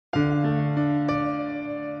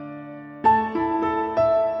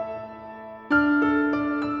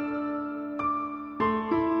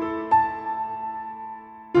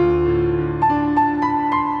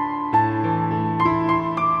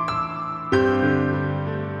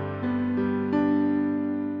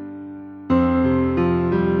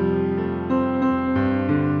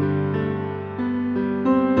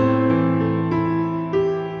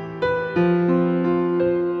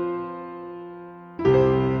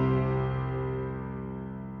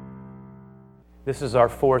This is our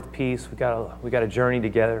fourth piece. We got a journey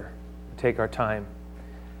together, take our time.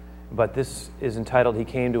 But this is entitled, He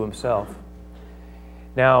Came to Himself.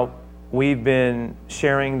 Now, we've been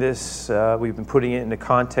sharing this, we've been putting it into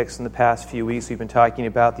context in the past few weeks. We've been talking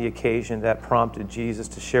about the occasion that prompted Jesus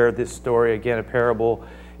to share this story. Again, a parable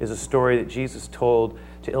is a story that Jesus told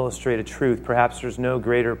to illustrate a truth. Perhaps there's no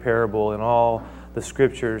greater parable in all the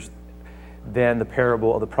scriptures than the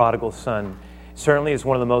parable of the prodigal son. It certainly is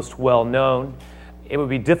one of the most well-known. It would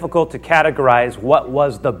be difficult to categorize what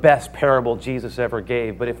was the best parable Jesus ever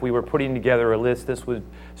gave, but if we were putting together a list, this would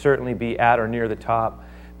certainly be at or near the top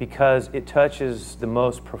because it touches the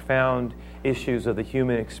most profound issues of the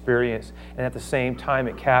human experience, and at the same time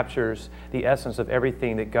it captures the essence of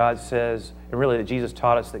everything that God says, and really that Jesus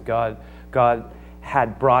taught us that God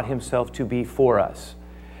had brought Himself to be for us.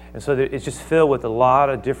 And so it's just filled with a lot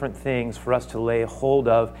of different things for us to lay hold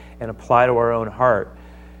of and apply to our own heart.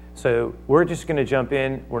 So we're just going to jump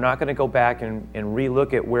in. We're not going to go back and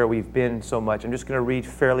re-look at where we've been so much. I'm just going to read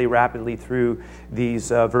fairly rapidly through these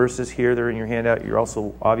verses here. They're in your handout. You're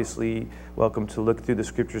also obviously welcome to look through the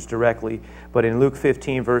scriptures directly. But in Luke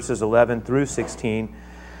 15, verses 11 through 16,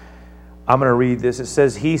 I'm going to read this. It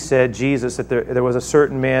says, He said, Jesus, that there was a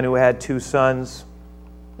certain man who had two sons.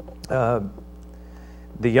 The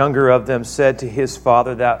younger of them said to his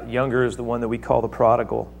father, that younger is the one that we call the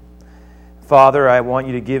prodigal, Father, I want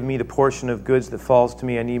you to give me the portion of goods that falls to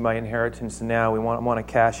me. I need my inheritance now. I want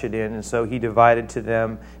to cash it in. And so he divided to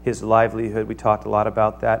them his livelihood. We talked a lot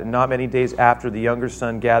about that. And not many days after, the younger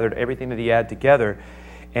son gathered everything that he had together,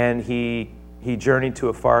 and he journeyed to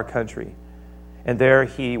a far country. And there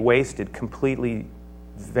he wasted, completely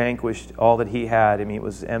vanquished all that he had. I mean, it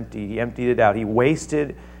was empty. He emptied it out. He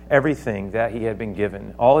wasted everything that he had been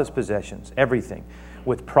given, all his possessions, everything,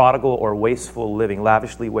 with prodigal or wasteful living,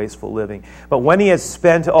 lavishly wasteful living. But when he had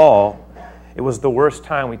spent all, it was the worst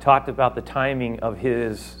time. We talked about the timing of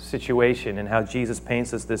his situation and how Jesus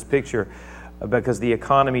paints us this picture because the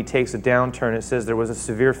economy takes a downturn. It says there was a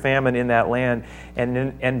severe famine in that land,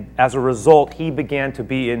 and as a result, he began to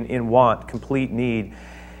be in want, complete need.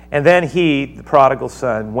 And then he, the prodigal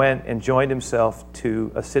son, went and joined himself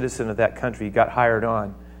to a citizen of that country. He got hired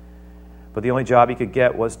on. But the only job he could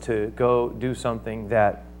get was to go do something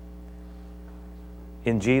that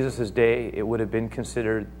in Jesus' day it would have been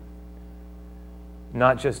considered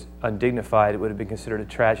not just undignified, it would have been considered a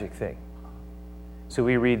tragic thing. So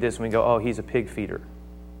we read this and we go, oh, he's a pig feeder.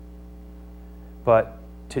 But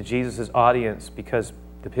to Jesus' audience, because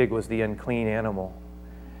the pig was the unclean animal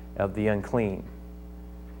of the unclean,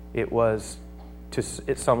 it was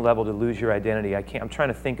at some level to lose your identity. I'm trying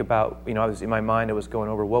to think about, I was in my mind, I was going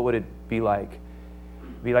over, what would it be like?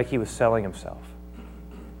 It'd be like he was selling himself.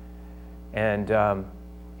 And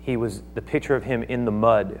he was, the picture of him in the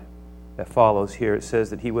mud that follows here, it says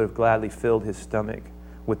that he would have gladly filled his stomach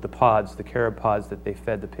with the pods, the carob pods that they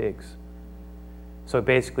fed the pigs. So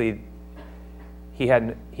basically, he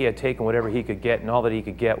had taken whatever he could get, and all that he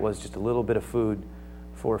could get was just a little bit of food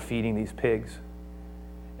for feeding these pigs.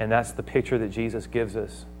 And that's the picture that Jesus gives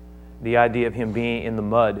us. The idea of him being in the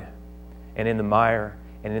mud and in the mire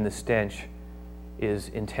and in the stench is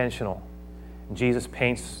intentional. Jesus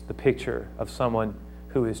paints the picture of someone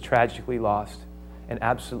who is tragically lost and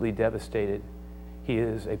absolutely devastated. He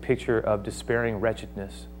is a picture of despairing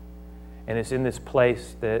wretchedness. And it's in this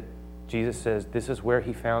place that Jesus says this is where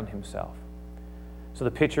he found himself. So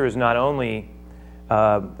the picture is not only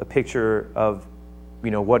a picture of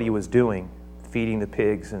what he was doing, feeding the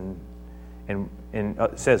pigs, and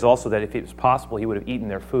it says also that if it was possible, he would have eaten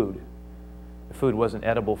their food. The food wasn't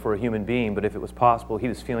edible for a human being, but if it was possible, he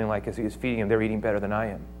was feeling like as he was feeding them, they're eating better than I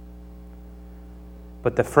am.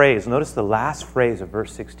 But the phrase, notice the last phrase of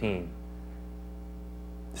verse 16.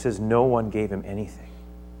 It says, no one gave him anything.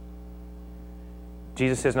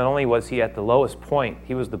 Jesus says not only was he at the lowest point,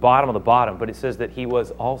 he was the bottom of the bottom, but it says that he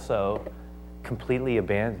was also completely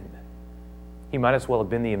abandoned. He might as well have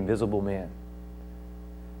been the invisible man.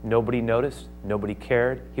 Nobody noticed. Nobody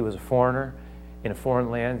cared. He was a foreigner in a foreign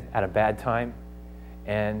land at a bad time.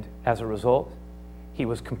 And as a result, he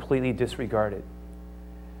was completely disregarded.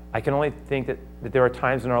 I can only think that there are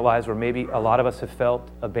times in our lives where maybe a lot of us have felt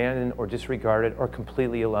abandoned or disregarded or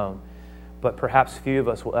completely alone. But perhaps few of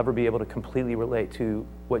us will ever be able to completely relate to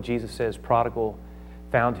what Jesus says prodigal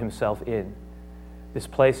found himself in. This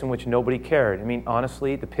place in which nobody cared. I mean,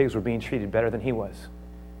 honestly, the pigs were being treated better than he was.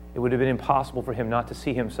 It would have been impossible for him not to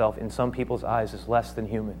see himself in some people's eyes as less than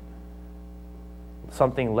human.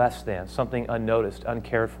 Something less than, something unnoticed,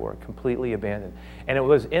 uncared for, completely abandoned. And it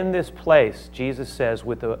was in this place, Jesus says,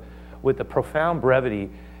 with the profound brevity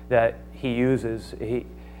that he uses, it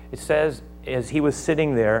says as he was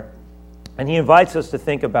sitting there, and he invites us to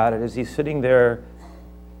think about it as he's sitting there.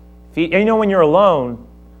 And you know, when you're alone,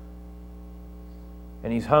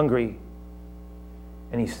 and he's hungry,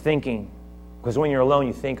 and he's thinking, because when you're alone,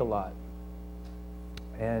 you think a lot.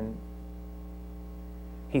 And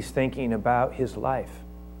he's thinking about his life.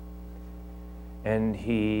 And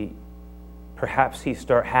perhaps he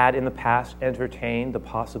had in the past entertained the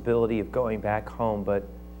possibility of going back home, but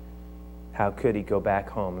how could he go back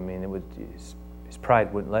home? I mean, his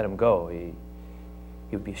pride wouldn't let him go. He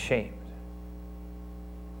would be ashamed.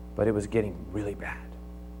 But it was getting really bad.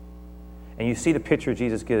 And you see the picture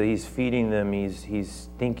Jesus gives. He's feeding them. He's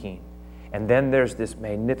thinking. And then there's this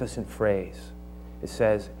magnificent phrase. It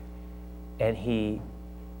says, and he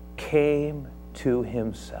came to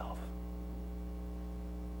himself.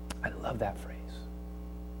 I love that phrase.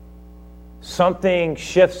 Something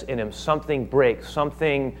shifts in him. Something breaks.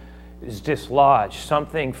 Something is dislodged.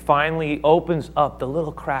 Something finally opens up the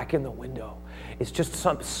little crack in the window. It's just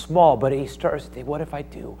something small, but he starts to think, what if I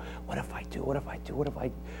do? What if I do? What if I do? What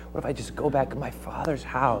if I just go back to my father's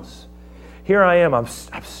house? Here I am. I'm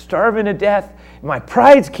starving to death. My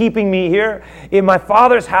pride's keeping me here. In my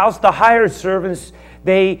father's house, the hired servants,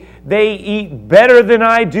 they eat better than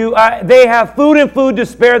I do. They have food and food to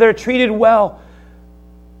spare. They're treated well.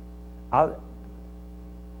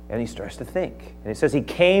 And he starts to think. And he says he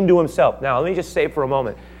came to himself. Now, let me just say for a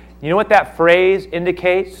moment. You know what that phrase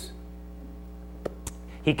indicates?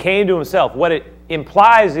 He came to himself. What it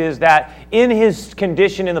implies is that in his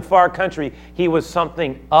condition in the far country, he was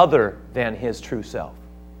something other than his true self.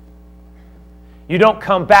 You don't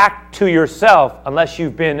come back to yourself unless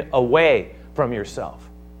you've been away from yourself.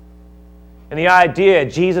 And the idea,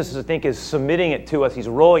 Jesus, I think, is submitting it to us. He's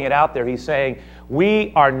rolling it out there. He's saying,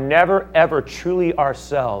 we are never, ever truly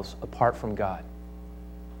ourselves apart from God.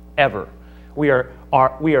 Ever. We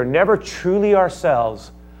are never truly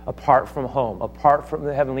ourselves apart from home, apart from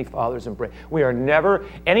the Heavenly Father's embrace. We are never,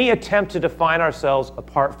 any attempt to define ourselves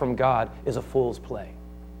apart from God is a fool's play.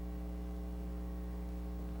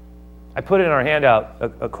 I put in our handout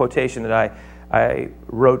a quotation that I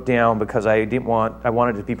wrote down because I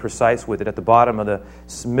wanted to be precise with it. At the bottom of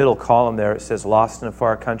the middle column there, it says, lost in a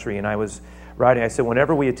far country. And I was writing, I said,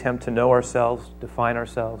 whenever we attempt to know ourselves, define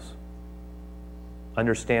ourselves,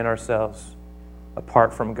 understand ourselves,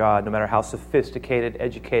 apart from God, no matter how sophisticated,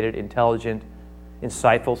 educated, intelligent,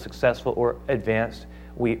 insightful, successful, or advanced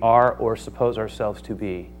we are or suppose ourselves to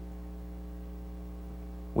be,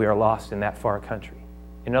 we are lost in that far country.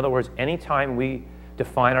 In other words, anytime we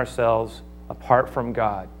define ourselves apart from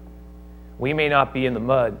God, we may not be in the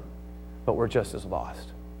mud, but we're just as lost.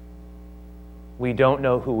 We don't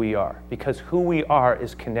know who we are because who we are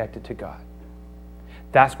is connected to God.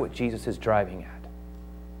 That's what Jesus is driving at.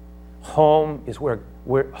 Home is where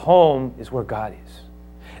God is.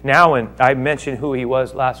 Now, when I mentioned who he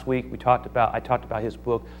was last week, I talked about his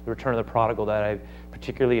book, The Return of the Prodigal, that I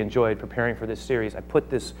particularly enjoyed preparing for this series. I put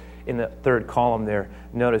this in the third column there.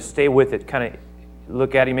 Notice, stay with it, kind of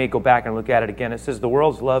look at it. You may go back and look at it again. It says, the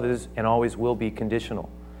world's love is and always will be conditional.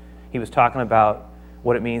 He was talking about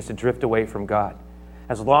what it means to drift away from God.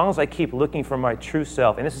 As long as I keep looking for my true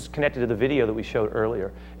self, and this is connected to the video that we showed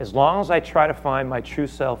earlier, as long as I try to find my true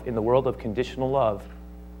self in the world of conditional love,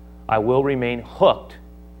 I will remain hooked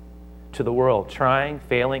to the world, trying,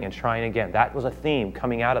 failing, and trying again. That was a theme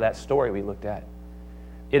coming out of that story we looked at.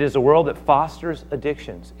 It is a world that fosters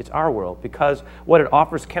addictions. It's our world because what it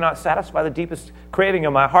offers cannot satisfy the deepest craving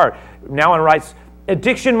of my heart. Nouwen writes,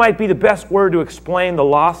 addiction might be the best word to explain the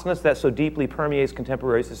lostness that so deeply permeates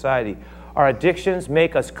contemporary society. Our addictions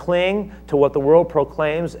make us cling to what the world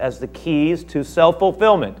proclaims as the keys to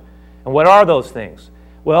self-fulfillment. And what are those things?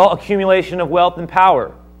 Well, accumulation of wealth and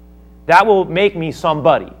power. That will make me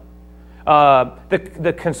somebody.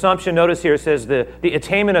 The consumption, notice here, it says the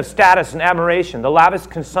attainment of status and admiration, the lavish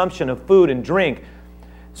consumption of food and drink,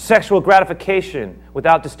 sexual gratification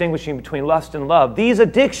without distinguishing between lust and love. These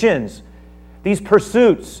addictions, these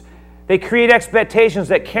pursuits, they create expectations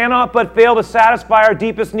that cannot but fail to satisfy our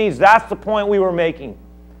deepest needs. That's the point we were making.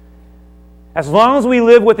 As long as we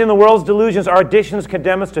live within the world's delusions, our addictions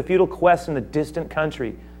condemn us to futile quests in the distant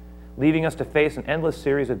country, leaving us to face an endless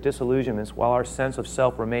series of disillusionments while our sense of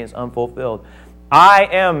self remains unfulfilled. I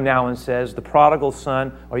am, Nouwen says, the prodigal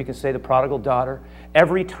son, or you can say the prodigal daughter,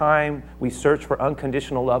 every time we search for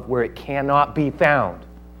unconditional love where it cannot be found.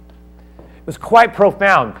 It was quite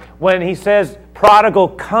profound when he says prodigal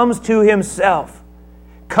comes to himself.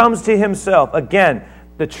 Comes to himself. Again,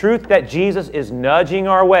 the truth that Jesus is nudging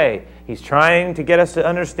our way, he's trying to get us to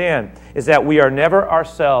understand, is that we are never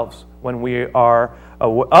ourselves when we are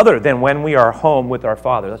other than when we are home with our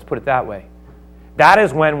Father. Let's put it that way. That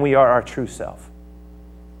is when we are our true self.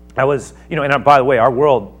 And by the way, our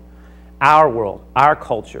world, our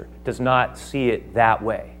culture does not see it that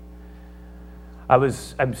way. I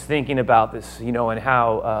was thinking about this, and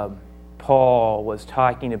how Paul was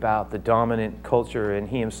talking about the dominant culture, and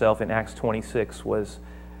he himself in Acts 26 was,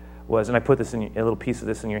 and I put this in a little piece of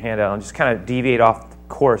this in your handout, and just kind of deviate off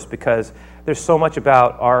course because there's so much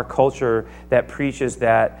about our culture that preaches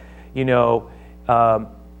that,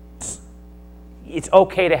 it's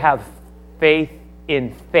okay to have faith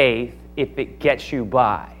in faith if it gets you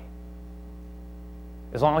by,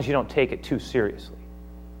 as long as you don't take it too seriously.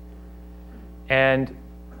 And,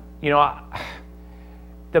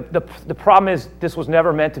 the problem is this was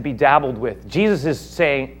never meant to be dabbled with. Jesus is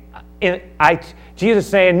saying,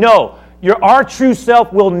 no, our true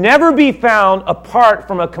self will never be found apart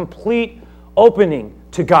from a complete opening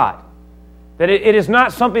to God. That it is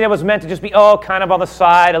not something that was meant to just be, kind of on the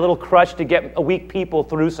side, a little crutch to get a weak people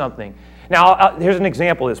through something. Now, here's an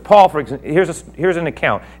example of this. Paul, for example, here's an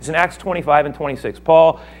account. It's in Acts 25 and 26.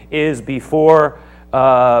 Paul is before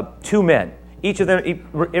two men. Each of them,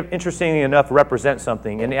 interestingly enough, represents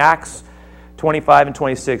something. In Acts 25 and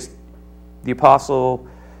 26, the apostle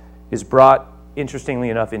is brought,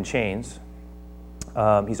 interestingly enough, in chains.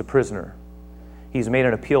 He's a prisoner. He's made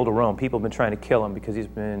an appeal to Rome. People have been trying to kill him because he's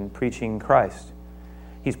been preaching Christ.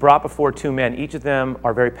 He's brought before two men. Each of them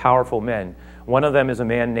are very powerful men. One of them is a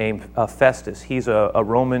man named Festus. He's a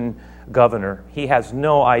Roman governor. He has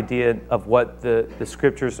no idea of what the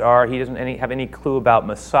scriptures are. He doesn't have any clue about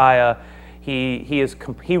Messiah.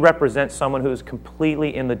 He represents someone who is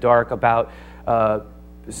completely in the dark about about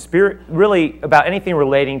anything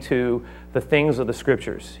relating to the things of the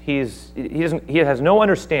scriptures. He has no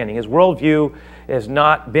understanding. His worldview has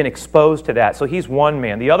not been exposed to that. So he's one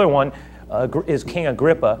man. The other one is King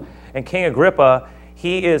Agrippa. And King Agrippa,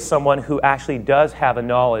 he is someone who actually does have a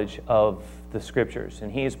knowledge of the scriptures.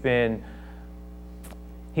 And he's been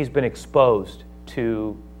exposed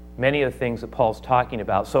to many of the things that Paul's talking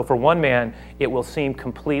about. So for one man, it will seem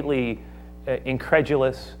completely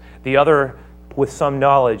incredulous. The other, with some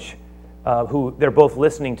knowledge, who they're both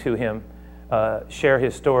listening to him share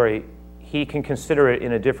his story, he can consider it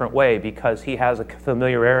in a different way because he has a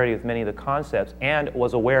familiarity with many of the concepts and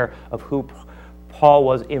was aware of who Paul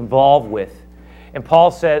was involved with. And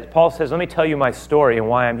Paul says, let me tell you my story and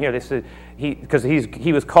why I'm here. Because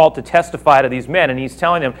he was called to testify to these men, and he's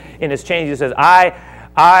telling them in his change, he says,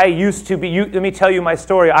 I used to be, let me tell you my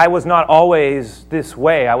story. I was not always this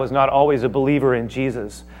way. I was not always a believer in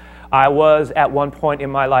Jesus. I was at one point in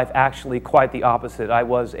my life actually quite the opposite. I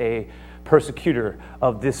was a persecutor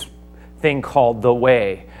of this thing called the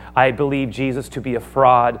way. I believed Jesus to be a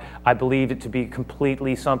fraud. I believed it to be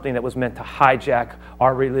completely something that was meant to hijack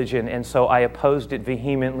our religion, and so I opposed it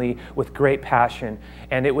vehemently with great passion.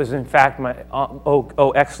 And it was in fact my,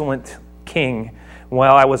 excellent King,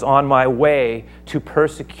 while I was on my way to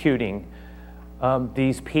persecuting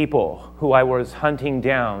these people who I was hunting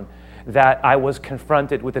down, that I was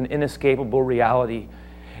confronted with an inescapable reality.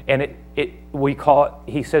 And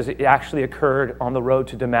he says it actually occurred on the road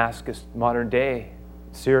to Damascus, modern day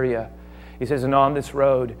Syria. He says, and on this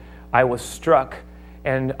road, I was struck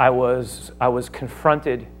and I was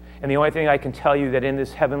confronted. And the only thing I can tell you that in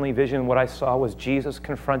this heavenly vision, what I saw was Jesus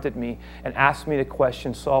confronted me and asked me the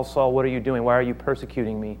question, Saul, Saul, what are you doing? Why are you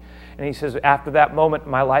persecuting me? And he says, after that moment,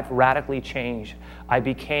 my life radically changed. I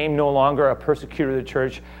became no longer a persecutor of the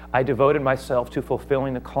church. I devoted myself to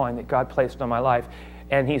fulfilling the calling that God placed on my life.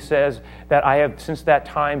 And he says that I have, since that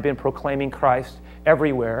time, been proclaiming Christ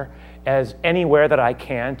everywhere, as anywhere that I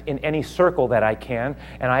can, in any circle that I can,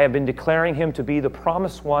 and I have been declaring him to be the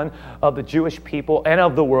promised one of the Jewish people and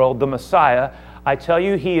of the world, the Messiah. I tell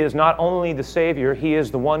you, he is not only the Savior, he is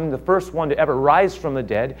the first one to ever rise from the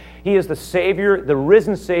dead. He is the Savior, the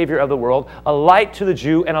risen Savior of the world, a light to the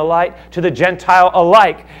Jew and a light to the Gentile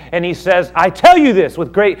alike. And he says, I tell you this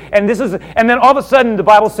with great, and then all of a sudden the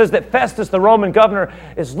Bible says that Festus, the Roman governor,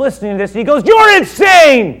 is listening to this, and he goes, you're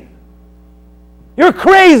insane! You're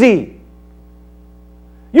crazy.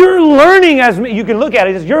 Your learning you can look at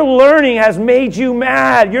it as your learning has made you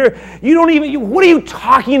mad. What are you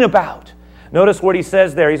talking about? Notice what he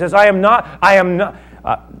says there. He says, I am not.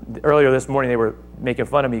 Earlier this morning they were making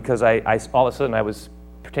fun of me because I all of a sudden I was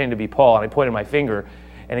pretending to be Paul and I pointed my finger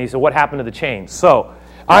and he said, what happened to the chains? So,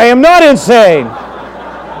 I am not insane.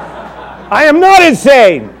 I am not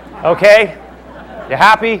insane. Okay? You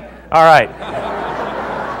happy? All right.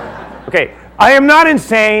 Okay. I am not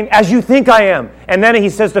insane as you think I am. And then he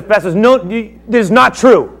says to Festus, no, this is not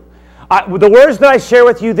true. The words that I share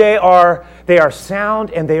with you, they are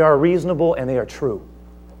sound and they are reasonable and they are true.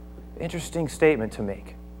 Interesting statement to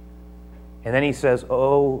make. And then he says,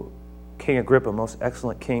 "Oh, King Agrippa, most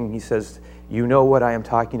excellent king," he says, "you know what I am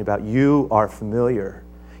talking about. You are familiar."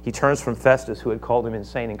 He turns from Festus, who had called him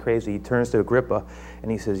insane and crazy. He turns to Agrippa,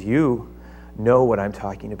 and he says, "You know what I'm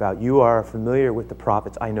talking about. You are familiar with the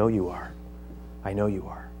prophets. I know you are. I know you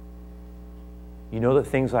are. You know the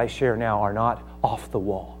things I share now are not off the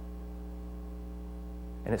wall."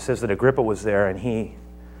 And it says that Agrippa was there, and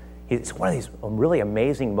it's one of these really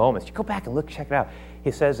amazing moments. You go back and check it out.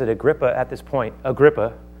 He says that Agrippa, at this point,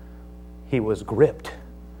 he was gripped.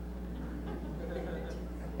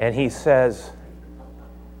 And he says,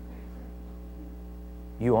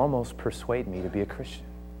 "You almost persuade me to be a Christian."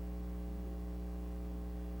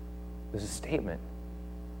 There's a statement.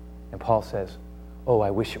 And Paul says, "Oh,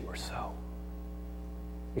 I wish it were so.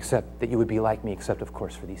 Except that you would be like me, except, of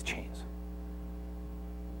course, for these chains."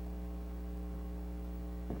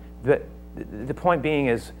 But the point being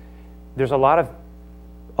is, there's a lot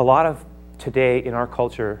of today in our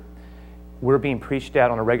culture, we're being preached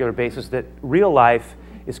at on a regular basis that real life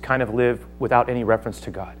is kind of lived without any reference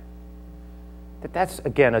to God. That's,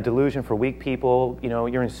 again, a delusion for weak people.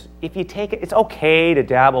 If you take it, it's okay to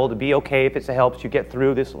dabble, to be okay if it helps you get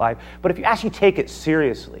through this life. But if you actually take it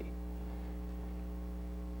seriously,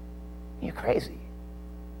 you're crazy.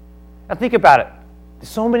 Now think about it.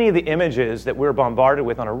 So many of the images that we're bombarded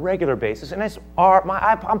with on a regular basis, and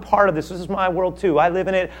I'm part of this. This is my world too. I live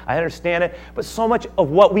in it. I understand it. But so much of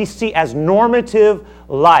what we see as normative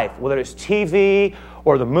life, whether it's TV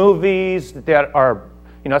or the movies that are,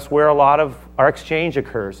 that's where a lot of our exchange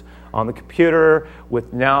occurs on the computer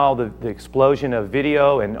with now the explosion of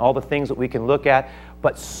video and all the things that we can look at.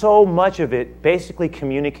 But so much of it basically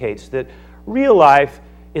communicates that real life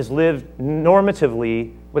is lived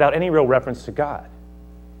normatively without any real reference to God.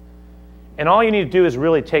 And all you need to do is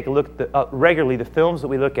really take a look at regularly the films that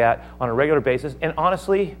we look at on a regular basis. And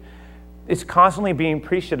honestly, it's constantly being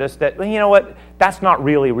preached at us that, well, you know what, that's not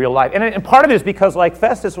really real life. And part of it is because, like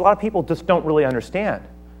Festus, a lot of people just don't really understand.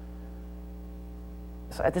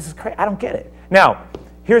 So this is crazy. I don't get it. Now,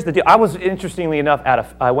 here's the deal. I was, interestingly enough,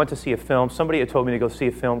 I went to see a film. Somebody had told me to go see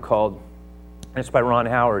a film called, and it's by Ron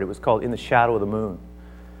Howard. It was called In the Shadow of the Moon.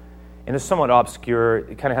 And it's somewhat obscure.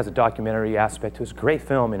 It kind of has a documentary aspect to it. It's a great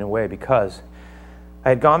film in a way because I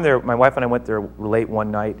had gone there, my wife and I went there late one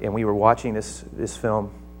night, and we were watching this film,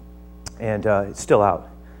 and it's still out.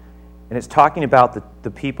 And it's talking about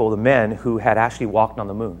the people, the men who had actually walked on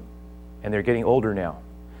the moon, and they're getting older now.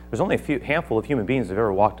 There's only a handful of human beings that have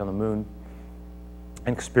ever walked on the moon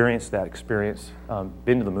and experienced that experience,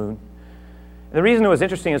 been to the moon. And the reason it was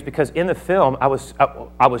interesting is because in the film, I was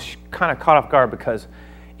kind of caught off guard because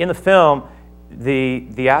in the film, the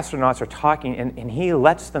astronauts are talking, and he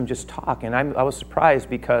lets them just talk. And I was surprised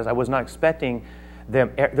because I was not expecting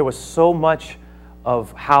them. There was so much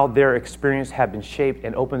of how their experience had been shaped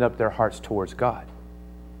and opened up their hearts towards God.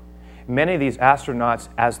 Many of these astronauts,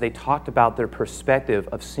 as they talked about their perspective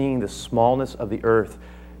of seeing the smallness of the Earth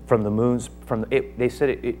from the moons, they said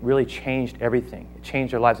it really changed everything. It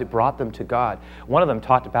changed their lives. It brought them to God. One of them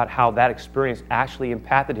talked about how that experience actually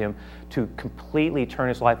impacted him to completely turn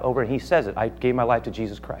his life over. And he says it, "I gave my life to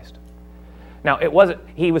Jesus Christ." Now,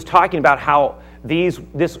 he was talking about how this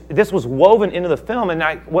was woven into the film,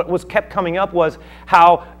 and what kept coming up was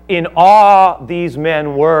how in awe these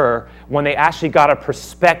men were when they actually got a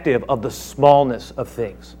perspective of the smallness of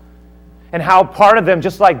things. And how part of them,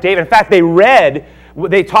 just like David, in fact,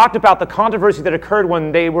 they talked about the controversy that occurred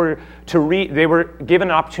when they were given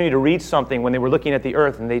an opportunity to read something when they were looking at the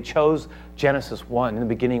earth, and they chose Genesis 1. In the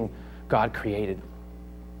beginning, God created.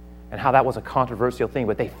 And how that was a controversial thing,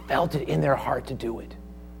 but they felt it in their heart to do it.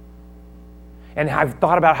 And I've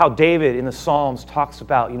thought about how David in the Psalms talks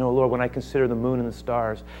about, Lord, when I consider the moon and the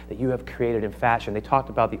stars that you have created in fashion. They talked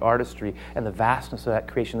about the artistry and the vastness of that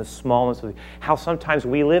creation, the smallness of it. How sometimes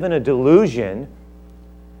we live in a delusion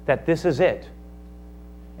that this is it.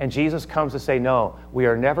 And Jesus comes to say, no, we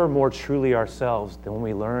are never more truly ourselves than when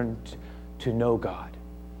we learn to know God.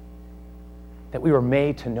 That we were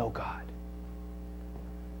made to know God.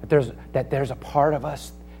 That there's a part of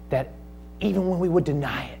us that even when we would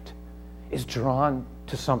deny it, is drawn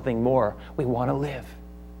to something more. We want to live.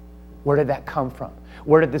 Where did that come from?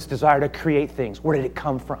 Where did this desire to create things, where did it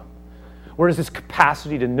come from? Where does this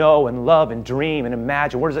capacity to know and love and dream and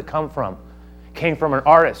imagine, where does it come from? It came from an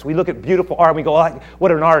artist. We look at beautiful art and we go,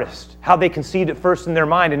 what an artist. How they conceived it first in their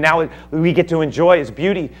mind, and now we get to enjoy its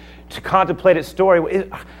beauty, to contemplate its story.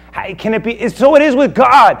 Can it be? So it is with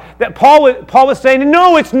God. That Paul was saying,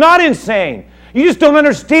 no, it's not insane. You just don't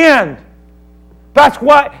understand. That's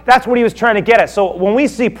what he was trying to get at. So when we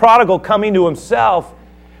see prodigal coming to himself,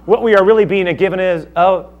 What we are really being given is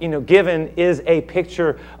a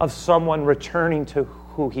picture of someone returning to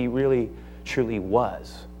who he really, truly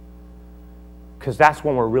was. Because that's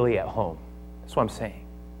when we're really at home. That's what I'm saying.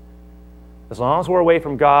 As long as we're away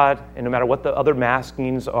from God, and no matter what the other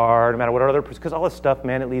maskings are, no matter what other, because all this stuff,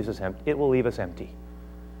 man, it leaves us empty. It will leave us empty.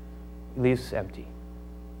 It leaves us empty.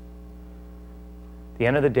 At the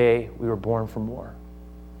end of the day, we were born for more.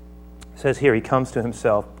 It says here, he comes to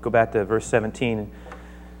himself. Go back to verse 17.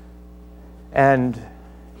 And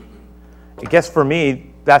I guess for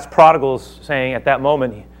me, that's prodigal's saying at that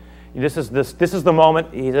moment, this is the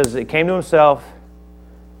moment. He says, it came to himself.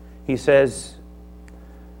 He says,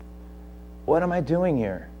 what am I doing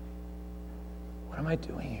here? What am I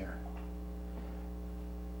doing here?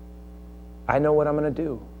 I know what I'm going to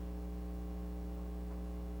do.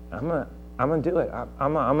 I'm going to do it.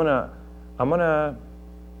 I'm going to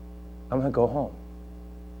go home.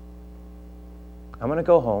 I'm going to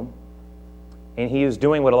go home. And he is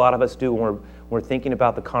doing what a lot of us do when we're thinking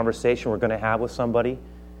about the conversation we're going to have with somebody,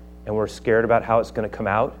 and we're scared about how it's going to come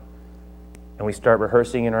out, and we start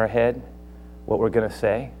rehearsing in our head what we're going to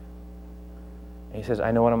say. And he says,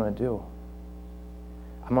 I know what I'm going to do.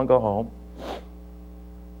 I'm going to go home,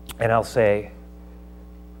 and I'll say,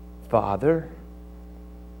 Father,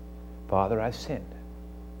 I've sinned.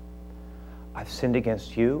 I've sinned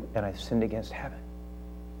against you, and I've sinned against heaven.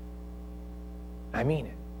 I mean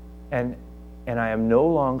it. And I am no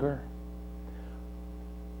longer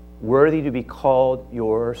worthy to be called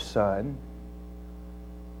your son.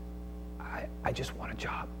 I just want a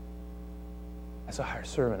job as a hired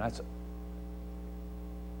servant. That's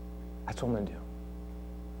what I'm going to do.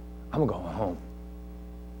 I'm going home.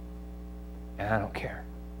 And I don't care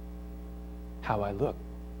how I look,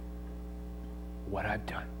 what I've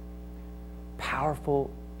done.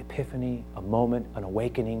 Powerful epiphany, a moment, an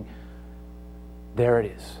awakening. There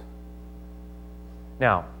it is.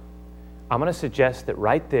 Now, I'm going to suggest that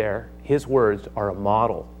right there, his words are a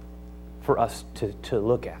model for us to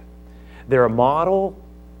look at. They're a model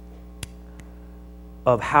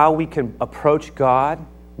of how we can approach God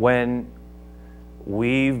when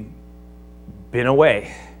we've been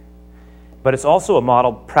away. But it's also a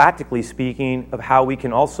model, practically speaking, of how we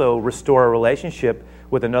can also restore a relationship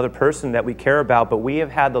with another person that we care about, but we have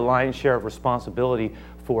had the lion's share of responsibility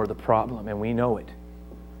for the problem, and we know it.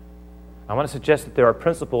 I want to suggest that there are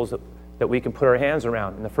principles that we can put our hands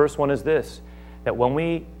around. And the first one is this, that when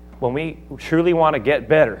we truly want to get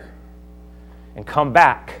better and come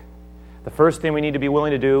back, the first thing we need to be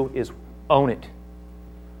willing to do is own it.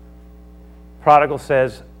 Prodigal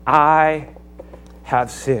says, I have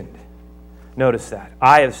sinned. Notice that.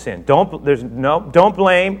 I have sinned. Don't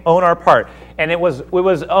blame, own our part. And it was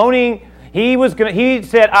owning, he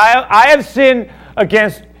said, I have sinned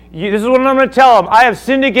against you. This is what I'm going to tell him. I have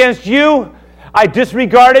sinned against you. I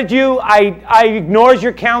disregarded you. I ignored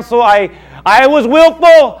your counsel. I was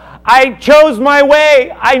willful. I chose my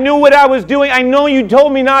way. I knew what I was doing. I know you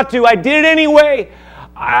told me not to. I did it anyway.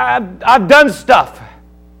 I've done stuff.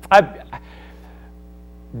 I'm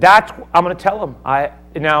going to tell him.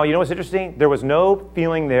 Now, you know what's interesting? There was no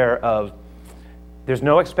feeling there's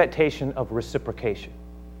no expectation of reciprocation.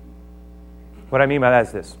 What I mean by that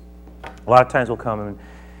is this. A lot of times we'll come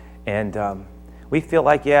and we feel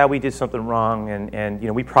like, yeah, we did something wrong, and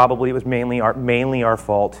we probably, it was mainly our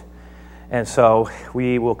fault. And so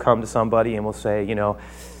we will come to somebody and we'll say,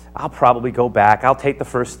 I'll probably go back. I'll take the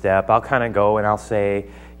first step. I'll kind of go and I'll say,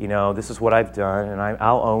 this is what I've done, and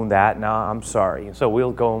I'll own that. Now I'm sorry. And so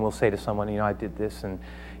we'll go and we'll say to someone, I did this, and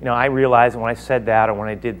I realized when I said that or when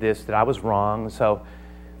I did this that I was wrong. So,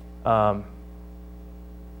 and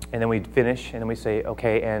then we finish, and then we say,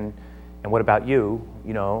 okay, and what about you?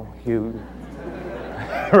 You,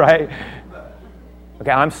 right?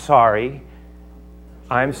 Okay, I'm sorry.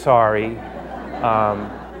 I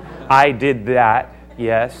did that,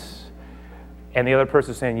 yes. And the other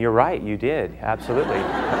person's saying, you're right, you did, absolutely.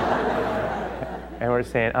 And we're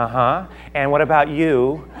saying, and what about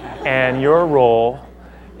you and your role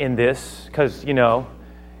in this? Because,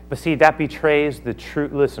 but see, that betrays the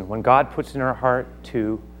truth. Listen, when God puts in our heart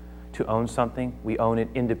to own something, we own it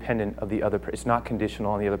independent of the other person. It's not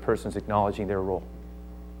conditional on the other person's acknowledging their role.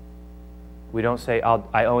 We don't say,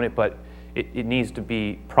 I own it, but it needs to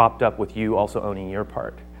be propped up with you also owning your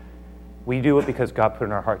part. We do it because God put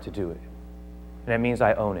in our heart to do it. And that means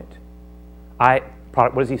I own it.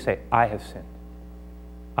 What does he say? I have sinned.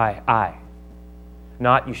 I.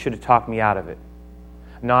 Not, you should have talked me out of it.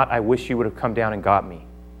 Not, I wish you would have come down and got me.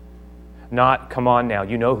 Not, come on now,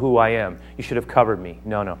 you know who I am. You should have covered me.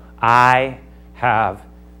 No. I have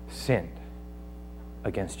sinned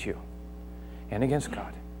against you and against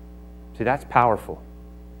God. See, that's powerful.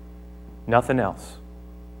 Nothing else.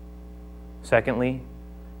 Secondly,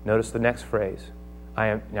 notice the next phrase.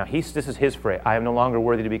 This is his phrase. I am no longer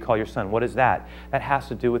worthy to be called your son. What is that? That has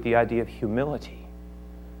to do with the idea of humility.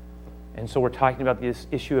 And so we're talking about this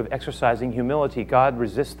issue of exercising humility. God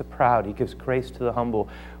resists the proud. He gives grace to the humble.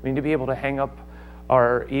 We need to be able to hang up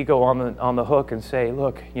our ego on the hook and say,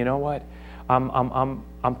 look, you know what?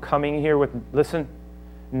 I'm coming here with, listen,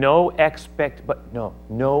 no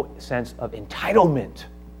sense of entitlement.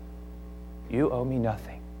 You owe me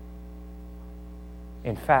nothing.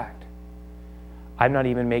 In fact, I'm not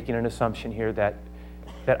even making an assumption here that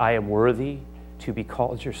I am worthy to be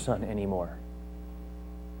called your son anymore.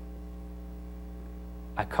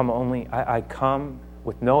 I come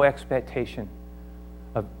with no expectation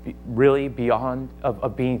of really beyond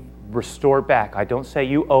of being restored back. I don't say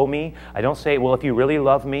you owe me. I don't say, well, if you really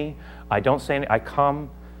love me. I don't say, I come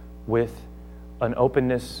with an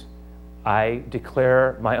openness. I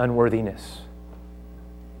declare my unworthiness,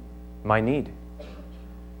 my need.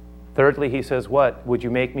 Thirdly, he says, what? Would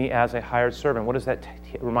you make me as a hired servant? What does that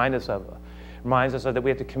remind us of? It reminds us of that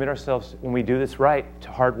we have to commit ourselves, when we do this right,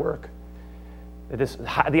 to hard work.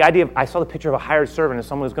 The idea of, I saw the picture of a hired servant as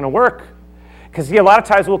someone who's going to work. Because a lot of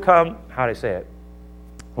times we'll come, how do I say it?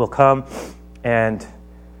 We'll come and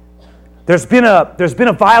there's been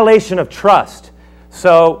a violation of trust.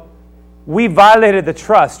 So we violated the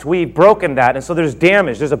trust. We've broken that, and so there's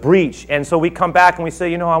damage. There's a breach, and so we come back and we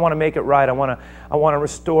say, I want to make it right. I want to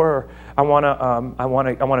restore. I want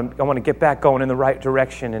to get back going in the right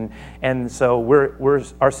direction. And so we're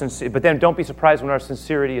our sincere. But then don't be surprised when our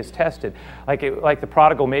sincerity is tested. Like the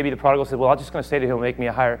prodigal. Maybe the prodigal said, "Well, I'm just going to say to him,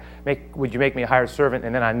 would you make me a hired servant?"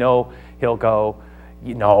 And then I know he'll go,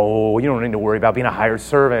 no, you don't need to worry about being a hired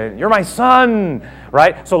servant. You're my son,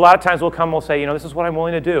 right? So a lot of times we'll say, this is what I'm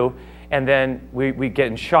willing to do. And then we get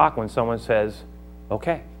in shock when someone says,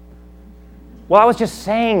 okay. Well, I was just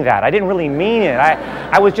saying that. I didn't really mean it.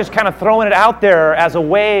 I was just kind of throwing it out there as a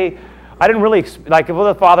way. I didn't really, if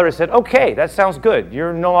the father had said, okay, that sounds good.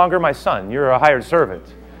 You're no longer my son. You're a hired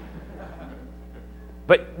servant.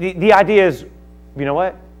 But the idea is, you know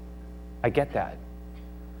what? I get that.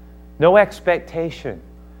 No expectation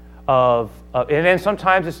of and then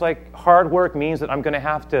sometimes it's like hard work means that I'm going to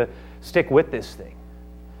have to stick with this thing.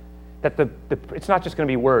 That it's not just going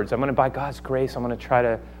to be words. I'm going to, by God's grace, I'm going to try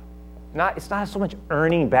to, it's not so much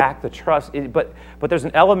earning back the trust, but there's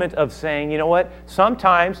an element of saying, you know what,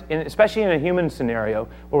 sometimes, especially in a human scenario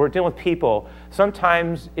where we're dealing with people,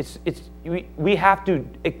 sometimes we have to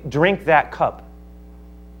drink that cup.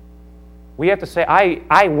 We have to say,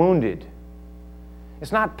 I wounded.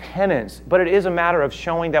 It's not penance, but it is a matter of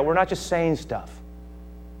showing that we're not just saying stuff.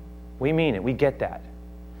 We mean it. We get that.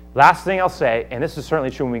 Last thing I'll say, and this is certainly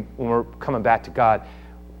true when we're coming back to God,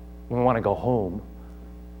 when we want to go home,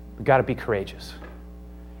 we've got to be courageous.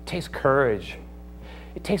 It takes courage.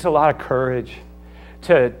 It takes a lot of courage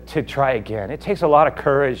to try again. It takes a lot of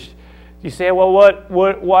courage. You say, well,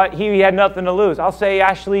 what? He had nothing to lose. I'll say,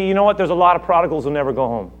 actually, you know what? There's a lot of prodigals who never go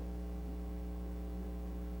home.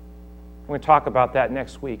 We're going to talk about that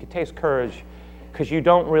next week. It takes courage because you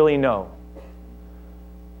don't really know.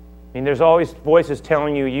 I mean, there's always voices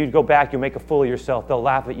telling you, you go back, you'll make a fool of yourself. They'll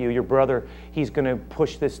laugh at you. Your brother, he's going to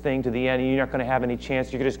push this thing to the end, and you're not going to have any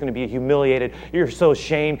chance. You're just going to be humiliated. You're so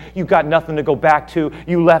ashamed. You've got nothing to go back to.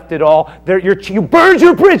 You left it all. You burned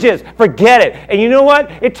your bridges. Forget it. And you know what?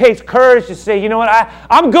 It takes courage to say, you know what?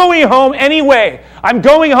 I'm going home anyway. I'm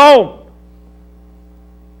going home.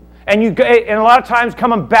 And a lot of times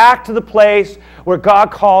coming back to the place where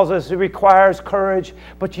God calls us, it requires courage.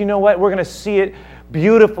 But you know what? We're going to see it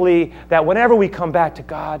beautifully that whenever we come back to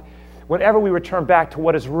God, whenever we return back to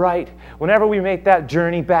what is right, whenever we make that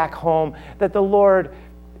journey back home, that the Lord,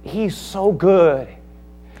 He's so good.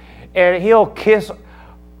 And He'll kiss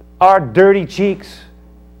our dirty cheeks.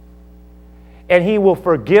 And He will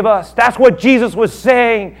forgive us. That's what Jesus was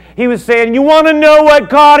saying. He was saying, you want to know what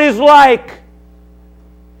God is like?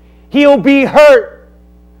 He'll be hurt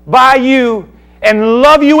by you and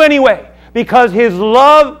love you anyway, because His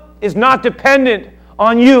love is not dependent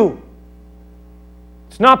on you.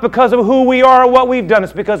 It's not because of who we are or what we've done.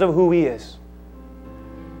 It's because of who He is.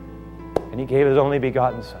 And He gave His only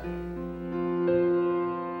begotten Son.